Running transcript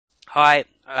Hi,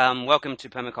 welcome to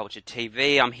Permaculture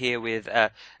TV. I'm here with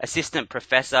Assistant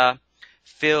Professor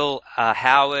Phil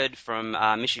Howard from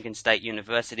Michigan State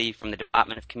University from the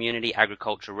Department of Community,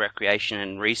 Agriculture, Recreation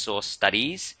and Resource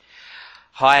Studies.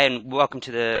 Hi, and welcome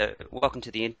to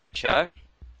the show.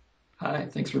 Hi,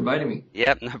 thanks for inviting me.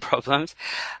 Yep, no problems.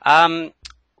 Um,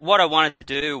 what I wanted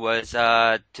to do was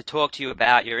to talk to you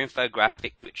about your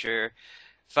infographic, which are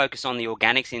focused on the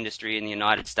organics industry in the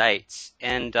United States,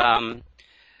 and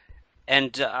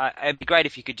it'd be great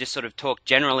if you could just sort of talk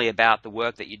generally about the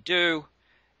work that you do,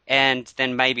 and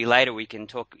then maybe later we can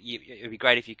talk. It'd be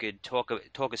great if you could talk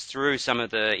us through some of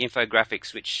the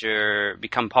infographics which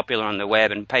become popular on the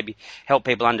web, and maybe help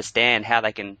people understand how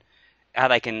they can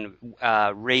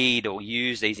read or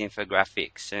use these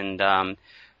infographics, and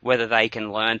whether they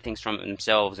can learn things from it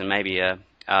themselves, and maybe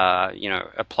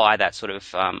apply that sort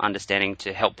of understanding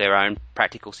to help their own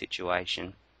practical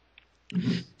situation.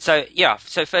 Mhm. So yeah,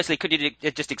 so firstly, could you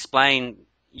just explain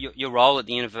your role at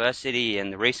the university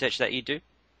and the research that you do?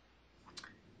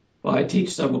 Well, I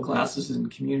teach several classes in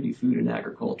community food and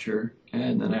agriculture,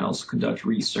 and then I also conduct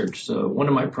research. So one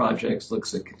of my projects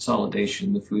looks at consolidation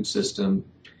in the food system,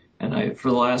 and for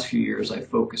the last few years, I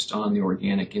focused on the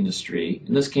organic industry.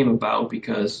 And this came about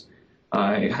because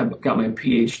I have got my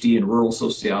PhD in rural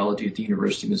sociology at the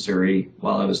University of Missouri.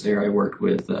 While I was there, I worked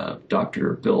with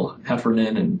Dr. Bill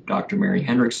Heffernan and Dr. Mary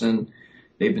Hendrickson.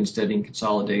 They've been studying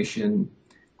consolidation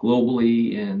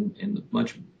globally in the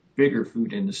much bigger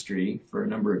food industry for a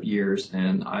number of years,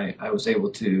 and I was able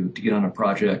to get on a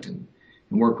project and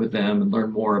work with them and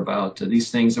learn more about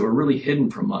these things that were really hidden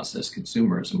from us as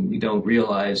consumers, and we don't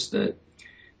realize that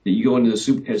you go into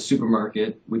a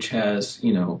supermarket, which has,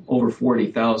 over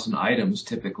 40,000 items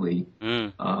typically.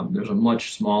 Mm, There's a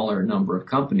much smaller number of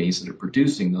companies that are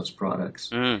producing those products.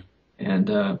 mm,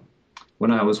 And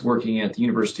when I was working at the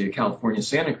University of California,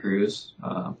 Santa Cruz,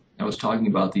 I was talking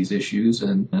about these issues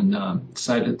and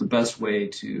decided the best way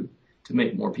to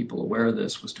make more people aware of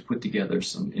this was to put together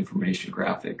some information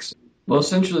graphics. Well,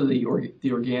 essentially,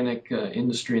 the organic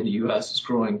industry in the U.S. is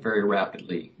growing very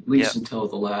rapidly, at yep, least until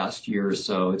the last year or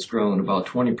so. It's grown about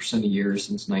 20% a year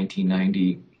since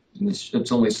 1990, and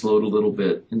it's only slowed a little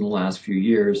bit in the last few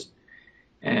years.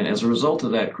 And as a result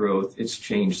of that growth, it's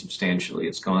changed substantially.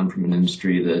 It's gone from an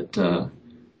industry that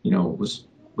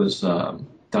was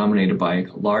dominated by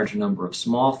a large number of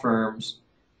small firms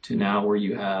to now where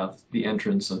you have the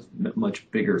entrance of much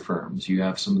bigger firms. You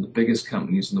have some of the biggest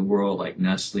companies in the world like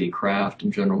Nestle, Kraft,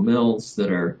 and General Mills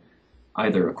that are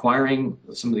either acquiring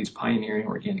some of these pioneering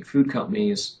organic food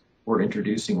companies or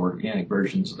introducing organic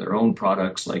versions of their own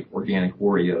products like organic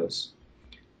Oreos.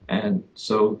 And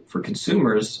so for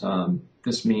consumers,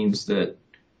 this means that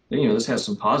this has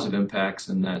some positive impacts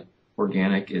in that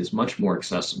organic is much more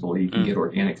accessible. You can mm, get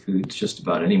organic foods just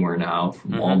about anywhere now,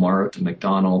 from mm-hmm, Walmart to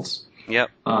McDonald's.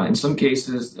 yep, In some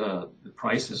cases, the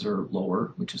prices are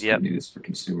lower, which is good yep, news for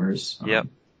consumers, yep,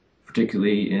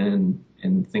 particularly in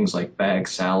things like bag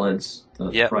salads. The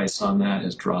yep, price on that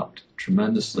has dropped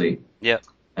tremendously yep,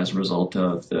 as a result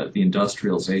of the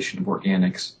industrialization of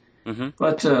organics. mm-hmm,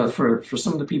 But for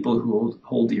some of the people who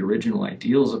hold the original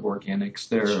ideals of organics,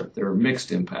 there are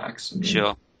mixed impacts. I mean,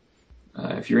 sure,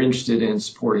 if you're interested in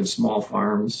supporting small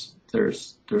farms,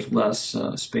 there's less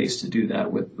space to do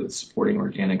that with supporting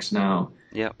organics now.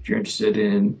 yep, If you're interested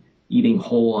in eating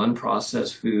whole,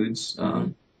 unprocessed foods,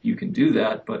 mm-hmm, you can do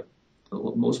that. But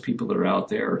most people that are out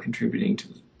there are contributing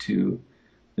to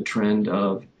the trend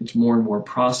of it's more and more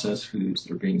processed foods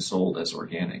that are being sold as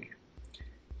organic.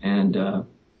 And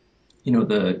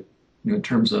in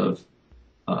terms of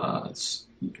uh,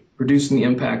 reducing the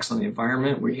impacts on the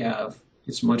environment,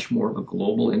 it's much more of a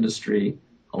global industry.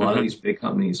 A lot of mm-hmm, these big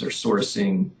companies are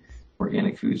sourcing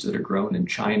organic foods that are grown in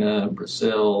China,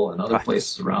 Brazil, and other ah,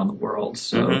 places around the world.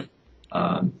 mm-hmm, So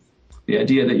um, the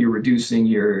idea that you're reducing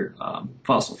your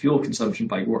fossil fuel consumption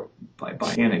by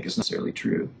organic is not necessarily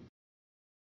true.